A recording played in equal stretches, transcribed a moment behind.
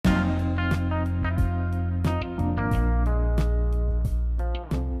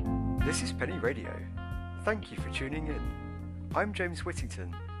This is Penny Radio. Thank you for tuning in. I'm James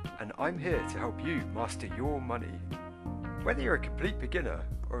Whittington, and I'm here to help you master your money. Whether you're a complete beginner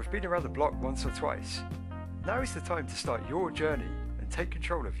or have been around the block once or twice, now is the time to start your journey and take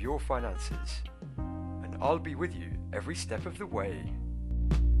control of your finances. And I'll be with you every step of the way.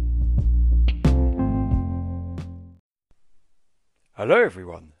 Hello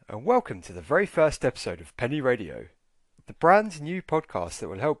everyone, and welcome to the very first episode of Penny Radio, the brand new podcast that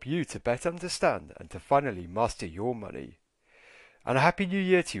will help you to better understand and to finally master your money. And a happy new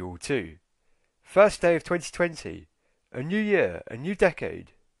year to you all too. First day of 2020, a new year, a new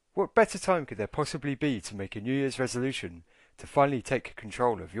decade. What better time could there possibly be to make a New Year's resolution to finally take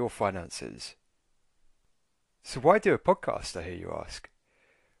control of your finances? So why do a podcast, I hear you ask?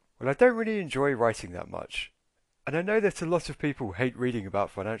 Well, I don't really enjoy writing that much. And I know that a lot of people hate reading about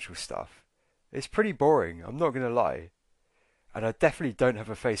financial stuff. It's pretty boring, I'm not going to lie. And I definitely don't have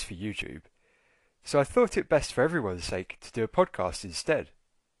a face for YouTube. So I thought it best for everyone's sake to do a podcast instead.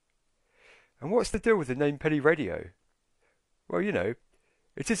 And what's the deal with the name Penny Radio? Well, you know,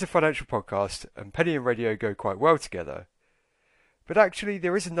 it is a financial podcast and penny and radio go quite well together. But actually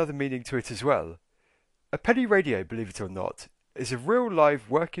there is another meaning to it as well. A penny radio, believe it or not, is a real live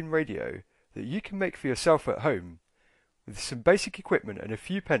working radio that you can make for yourself at home with some basic equipment and a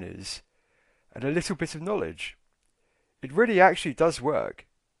few pennies and a little bit of knowledge. It really actually does work.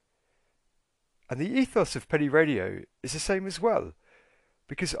 And the ethos of Penny Radio is the same as well,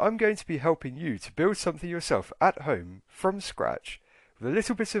 because I'm going to be helping you to build something yourself at home from scratch with a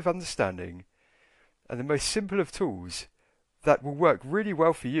little bit of understanding and the most simple of tools that will work really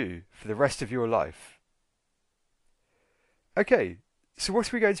well for you for the rest of your life. Okay, so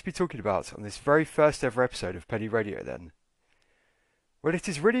what are we going to be talking about on this very first ever episode of Penny Radio then? Well, it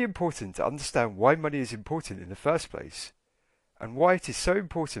is really important to understand why money is important in the first place, and why it is so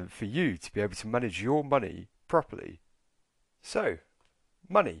important for you to be able to manage your money properly. So,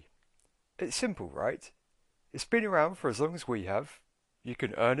 money. It's simple, right? It's been around for as long as we have. You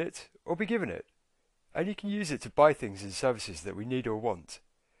can earn it or be given it, and you can use it to buy things and services that we need or want.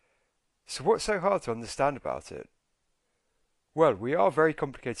 So what's so hard to understand about it? Well, we are very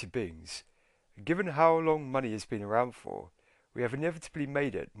complicated beings, and given how long money has been around for, we have inevitably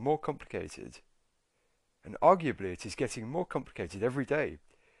made it more complicated. And arguably it is getting more complicated every day,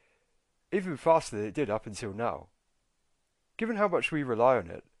 even faster than it did up until now. Given how much we rely on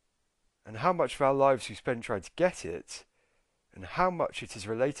it, and how much of our lives we spend trying to get it, and how much it is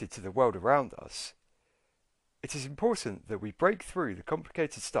related to the world around us, it is important that we break through the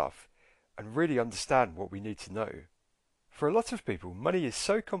complicated stuff and really understand what we need to know. For a lot of people, money is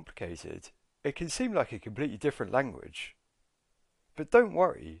so complicated, it can seem like a completely different language. But don't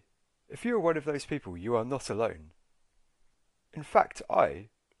worry, if you are one of those people, you are not alone. In fact, I,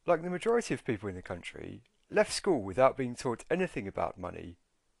 like the majority of people in the country, left school without being taught anything about money,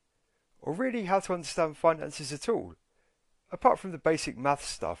 or really how to understand finances at all, apart from the basic maths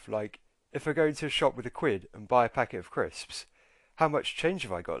stuff like, if I go into a shop with £1 and buy a packet of crisps, how much change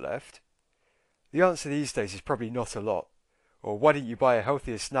have I got left? The answer these days is probably not a lot. Or why don't you buy a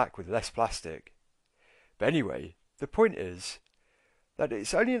healthier snack with less plastic? But anyway, the point is that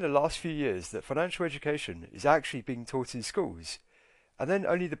it's only in the last few years that financial education is actually being taught in schools, and then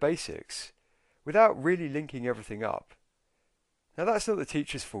only the basics, without really linking everything up. Now that's not the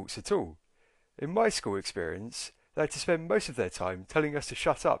teachers' faults at all. In my school experience, they had to spend most of their time telling us to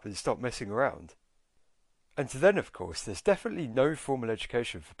shut up and stop messing around. And then of course there's definitely no formal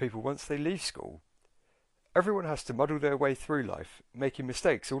education for people once they leave school. Everyone has to muddle their way through life, making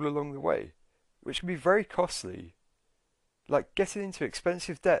mistakes all along the way, which can be very costly, like getting into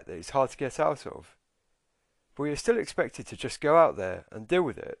expensive debt that is hard to get out of. But we are still expected to just go out there and deal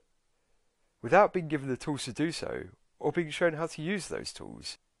with it, without being given the tools to do so, or being shown how to use those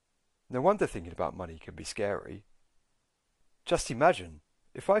tools. No wonder thinking about money can be scary. Just imagine,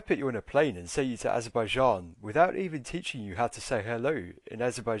 if I put you on a plane and sent you to Azerbaijan without even teaching you how to say hello in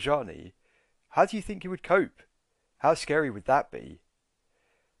Azerbaijani, how do you think you would cope? How scary would that be?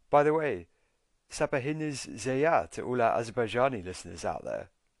 By the way, Sabahiniz Zeya to all our Azerbaijani listeners out there.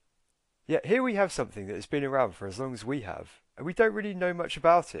 Yet here we have something that has been around for as long as we have, and we don't really know much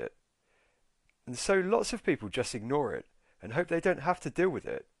about it. And so lots of people just ignore it and hope they don't have to deal with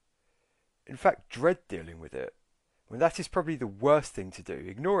it. In fact, dread dealing with it, when that is probably the worst thing to do,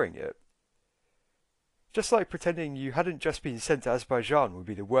 ignoring it. Just like pretending you hadn't just been sent to Azerbaijan would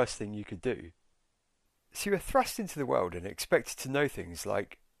be the worst thing you could do. So you are thrust into the world and expected to know things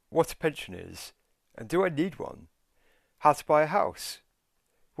like what a pension is, and do I need one? How to buy a house?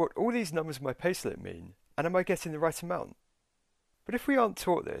 What all these numbers on my payslip mean, and am I getting the right amount? But if we aren't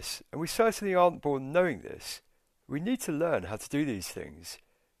taught this, and we certainly aren't born knowing this, we need to learn how to do these things,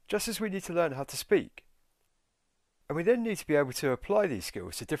 just as we need to learn how to speak. And we then need to be able to apply these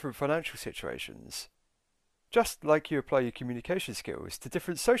skills to different financial situations, just like you apply your communication skills to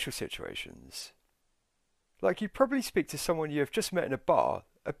different social situations. Like you probably speak to someone you have just met in a bar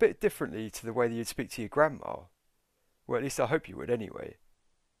a bit differently to the way that you'd speak to your grandma. Well, at least I hope you would anyway.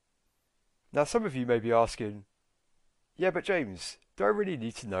 Now some of you may be asking, yeah, but James, do I really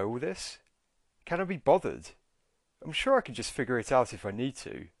need to know all this? Can I be bothered? I'm sure I can just figure it out if I need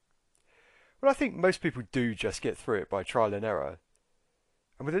to. Well, I think most people do just get through it by trial and error.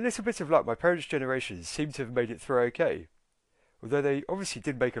 And with a little bit of luck, my parents' generation seem to have made it through okay, although they obviously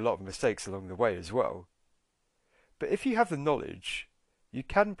did make a lot of mistakes along the way as well. But if you have the knowledge, you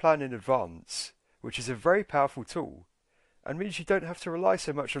can plan in advance, which is a very powerful tool, and means you don't have to rely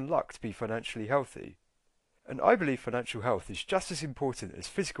so much on luck to be financially healthy. And I believe financial health is just as important as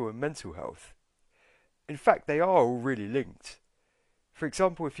physical and mental health. In fact, they are all really linked. For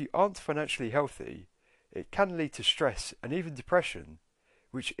example, if you aren't financially healthy, it can lead to stress and even depression,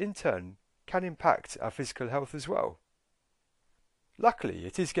 which in turn can impact our physical health as well. Luckily,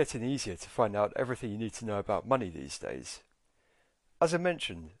 it is getting easier to find out everything you need to know about money these days. As I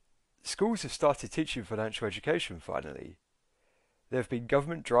mentioned, schools have started teaching financial education finally. There have been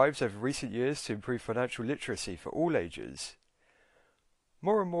government drives over recent years to improve financial literacy for all ages.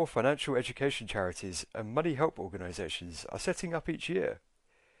 More and more financial education charities and money help organisations are setting up each year.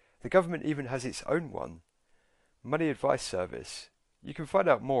 The government even has its own one, Money Advice Service. You can find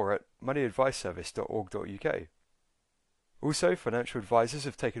out more at moneyadviceservice.org.uk. Also, financial advisors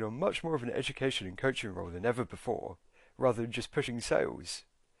have taken on much more of an education and coaching role than ever before, rather than just pushing sales.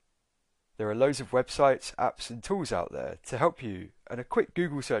 There are loads of websites, apps and tools out there to help you, and a quick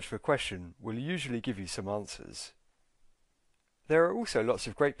Google search for a question will usually give you some answers. There are also lots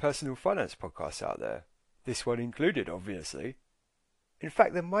of great personal finance podcasts out there, this one included obviously. In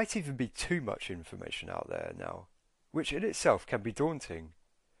fact, there might even be too much information out there now, which in itself can be daunting.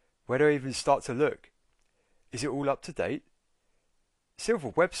 Where do I even start to look? Is it all up to date? Silver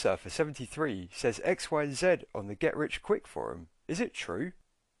Web Surfer 73 says X, Y and Z on the Get Rich Quick forum. Is it true?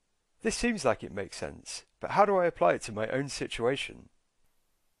 This seems like it makes sense, but how do I apply it to my own situation?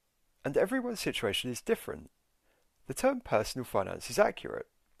 And everyone's situation is different. The term personal finance is accurate.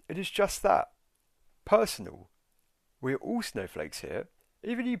 It is just that. Personal. We are all snowflakes here,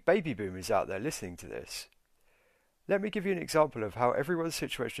 even you baby boomers out there listening to this. Let me give you an example of how everyone's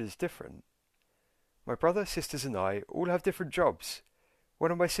situation is different. My brother, sisters and I all have different jobs.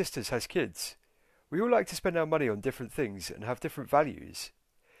 One of my sisters has kids. We all like to spend our money on different things and have different values.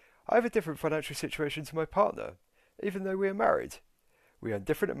 I have a different financial situation to my partner, even though we are married. We earn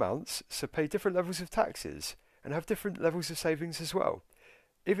different amounts, so pay different levels of taxes, and have different levels of savings as well,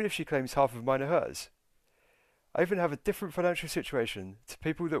 even if she claims half of mine are hers. I even have a different financial situation to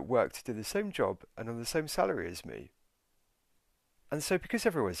people that work to do the same job and on the same salary as me. And so because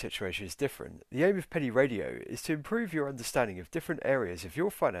everyone's situation is different, the aim of Penny Radio is to improve your understanding of different areas of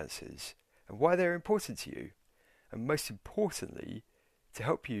your finances and why they're important to you, and most importantly, to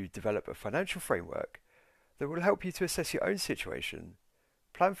help you develop a financial framework that will help you to assess your own situation,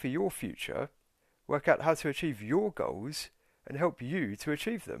 plan for your future, work out how to achieve your goals, and help you to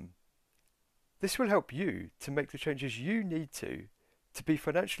achieve them. This will help you to make the changes you need to be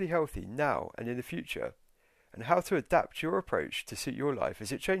financially healthy now and in the future, and how to adapt your approach to suit your life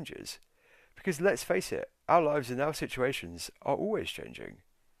as it changes. Because let's face it, our lives and our situations are always changing.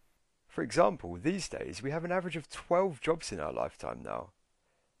 For example, these days we have an average of 12 jobs in our lifetime now.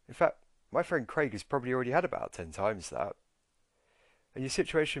 In fact, my friend Craig has probably already had about 10 times that. And your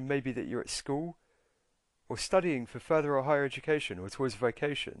situation may be that you're at school, or studying for further or higher education or towards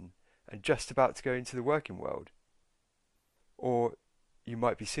vocation, and just about to go into the working world. Or you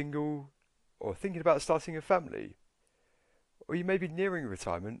might be single, or thinking about starting a family. Or you may be nearing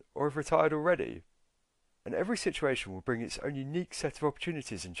retirement, or have retired already. And every situation will bring its own unique set of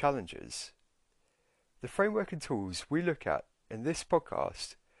opportunities and challenges. The framework and tools we look at in this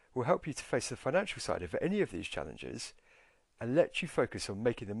podcast will help you to face the financial side of any of these challenges and let you focus on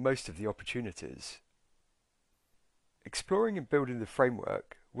making the most of the opportunities. Exploring and building the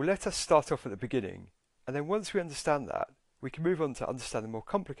framework will let us start off at the beginning, and then once we understand that, we can move on to understand the more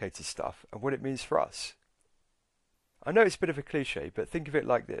complicated stuff and what it means for us. I know it's a bit of a cliche, but think of it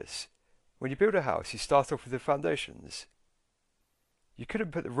like this. When you build a house, you start off with the foundations. You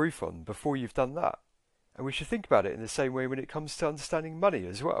couldn't put the roof on before you've done that, and we should think about it in the same way when it comes to understanding money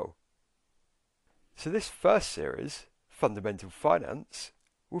as well. So this first series, Fundamental Finance,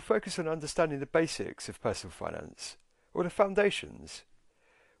 will focus on understanding the basics of personal finance, or the foundations,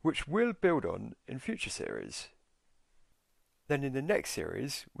 which we'll build on in future series. Then in the next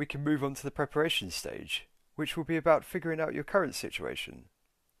series, we can move on to the preparation stage, which will be about figuring out your current situation.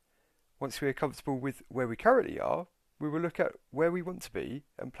 Once we are comfortable with where we currently are, we will look at where we want to be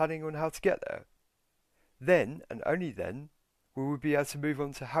and planning on how to get there. Then, and only then, we will be able to move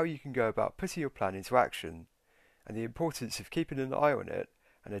on to how you can go about putting your plan into action and the importance of keeping an eye on it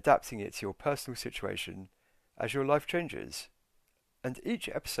and adapting it to your personal situation as your life changes. And each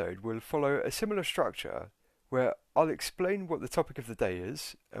episode will follow a similar structure where I'll explain what the topic of the day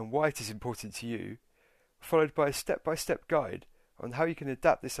is and why it is important to you, followed by a step-by-step guide on how you can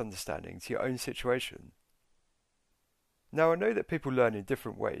adapt this understanding to your own situation. Now I know that people learn in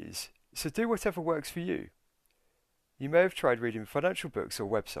different ways, so do whatever works for you. You may have tried reading financial books or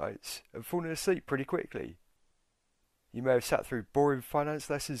websites and fallen asleep pretty quickly. You may have sat through boring finance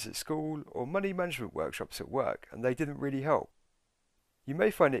lessons at school or money management workshops at work and they didn't really help. You may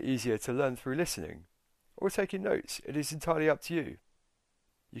find it easier to learn through listening or taking notes. It is entirely up to you.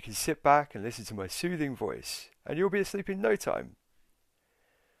 You can sit back and listen to my soothing voice and you'll be asleep in no time.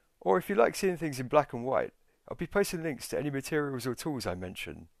 Or if you like seeing things in black and white, I'll be posting links to any materials or tools I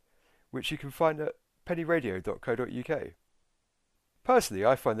mention, which you can find at pennyradio.co.uk. Personally,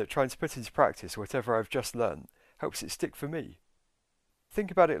 I find that trying to put into practice whatever I've just learned helps it stick for me. Think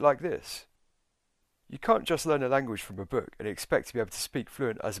about it like this. You can't just learn a language from a book and expect to be able to speak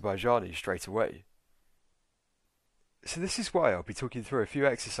fluent Azerbaijani straight away. So this is why I'll be talking through a few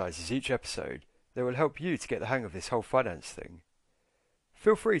exercises each episode that will help you to get the hang of this whole finance thing.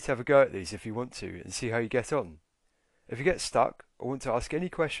 Feel free to have a go at these if you want to and see how you get on. If you get stuck or want to ask any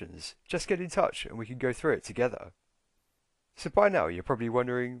questions, just get in touch and we can go through it together. So by now you're probably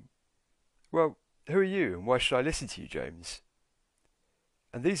wondering, well, who are you and why should I listen to you, James?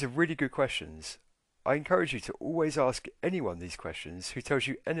 And these are really good questions. I encourage you to always ask anyone these questions who tells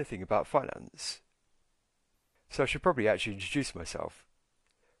you anything about finance. So I should probably actually introduce myself.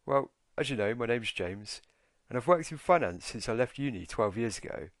 Well, as you know, my name's James, and I've worked in finance since I left uni 12 years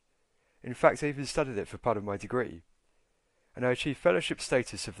ago. In fact, I even studied it for part of my degree. And I achieved fellowship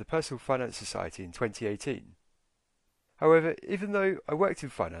status of the Personal Finance Society in 2018. However, even though I worked in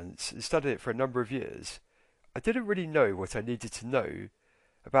finance and studied it for a number of years, I didn't really know what I needed to know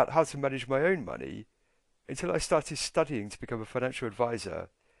about how to manage my own money until I started studying to become a financial advisor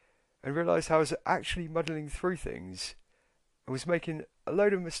and realised how I was actually muddling through things and was making a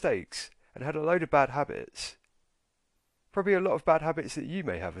load of mistakes and had a load of bad habits. Probably a lot of bad habits that you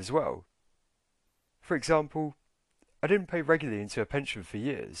may have as well. For example, I didn't pay regularly into a pension for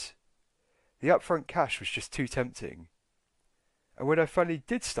years. The upfront cash was just too tempting. And when I finally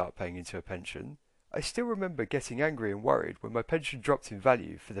did start paying into a pension, I still remember getting angry and worried when my pension dropped in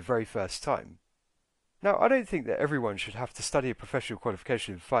value for the very first time. Now, I don't think that everyone should have to study a professional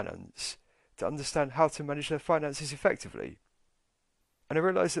qualification in finance to understand how to manage their finances effectively. And I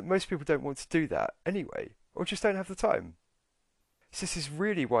realise that most people don't want to do that anyway, or just don't have the time. So this is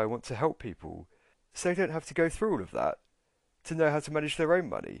really why I want to help people, so they don't have to go through all of that, to know how to manage their own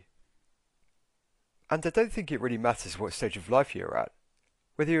money. And I don't think it really matters what stage of life you're at.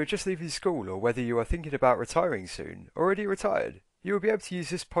 Whether you're just leaving school or whether you are thinking about retiring soon, or already retired, you will be able to use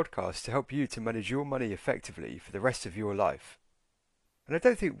this podcast to help you to manage your money effectively for the rest of your life. And I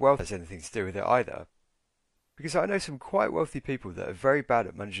don't think wealth has anything to do with it either. Because I know some quite wealthy people that are very bad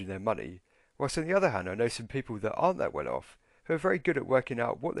at managing their money, whilst on the other hand I know some people that aren't that well off, who are very good at working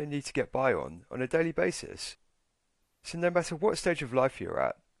out what they need to get by on a daily basis. So no matter what stage of life you're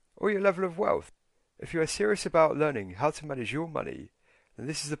at, or your level of wealth, if you are serious about learning how to manage your money, then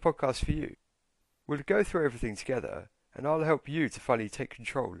this is the podcast for you. We'll go through everything together, and I'll help you to finally take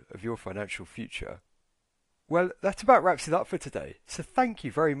control of your financial future. Well, that about wraps it up for today, so thank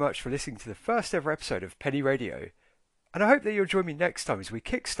you very much for listening to the first ever episode of Penny Radio. And I hope that you'll join me next time as we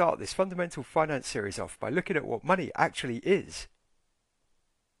kickstart this fundamental finance series off by looking at what money actually is.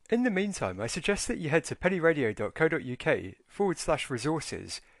 In the meantime, I suggest that you head to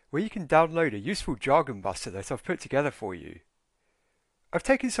pennyradio.co.uk/resources, where you can download a useful jargon buster that I've put together for you. I've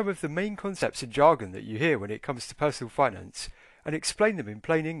taken some of the main concepts and jargon that you hear when it comes to personal finance and explained them in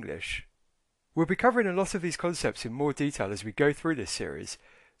plain English. We'll be covering a lot of these concepts in more detail as we go through this series,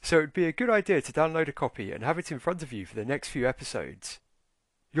 so it would be a good idea to download a copy and have it in front of you for the next few episodes.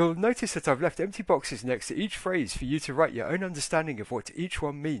 You'll notice that I've left empty boxes next to each phrase for you to write your own understanding of what each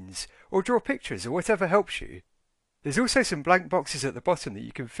one means, or draw pictures or whatever helps you. There's also some blank boxes at the bottom that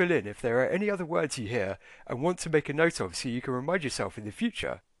you can fill in if there are any other words you hear and want to make a note of so you can remind yourself in the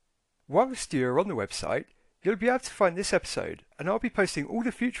future. Whilst you're on the website, you'll be able to find this episode, and I'll be posting all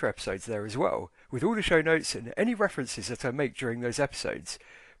the future episodes there as well, with all the show notes and any references that I make during those episodes,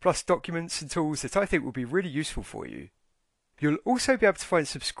 plus documents and tools that I think will be really useful for you. You'll also be able to find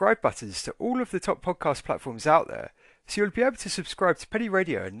subscribe buttons to all of the top podcast platforms out there, so you'll be able to subscribe to Penny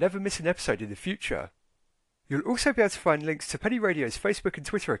Radio and never miss an episode in the future. You'll also be able to find links to Penny Radio's Facebook and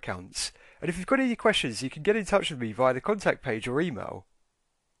Twitter accounts, and if you've got any questions, you can get in touch with me via the contact page or email.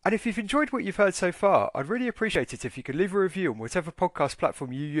 And if you've enjoyed what you've heard so far, I'd really appreciate it if you could leave a review on whatever podcast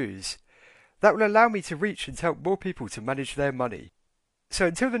platform you use. That will allow me to reach and help more people to manage their money. So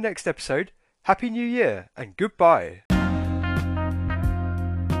until the next episode, Happy New Year and goodbye!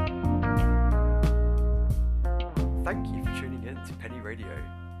 Thank you for tuning in to Penny Radio.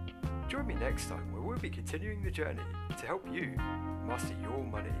 Join me next time where we'll be continuing the journey to help you master your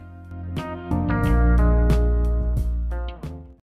money.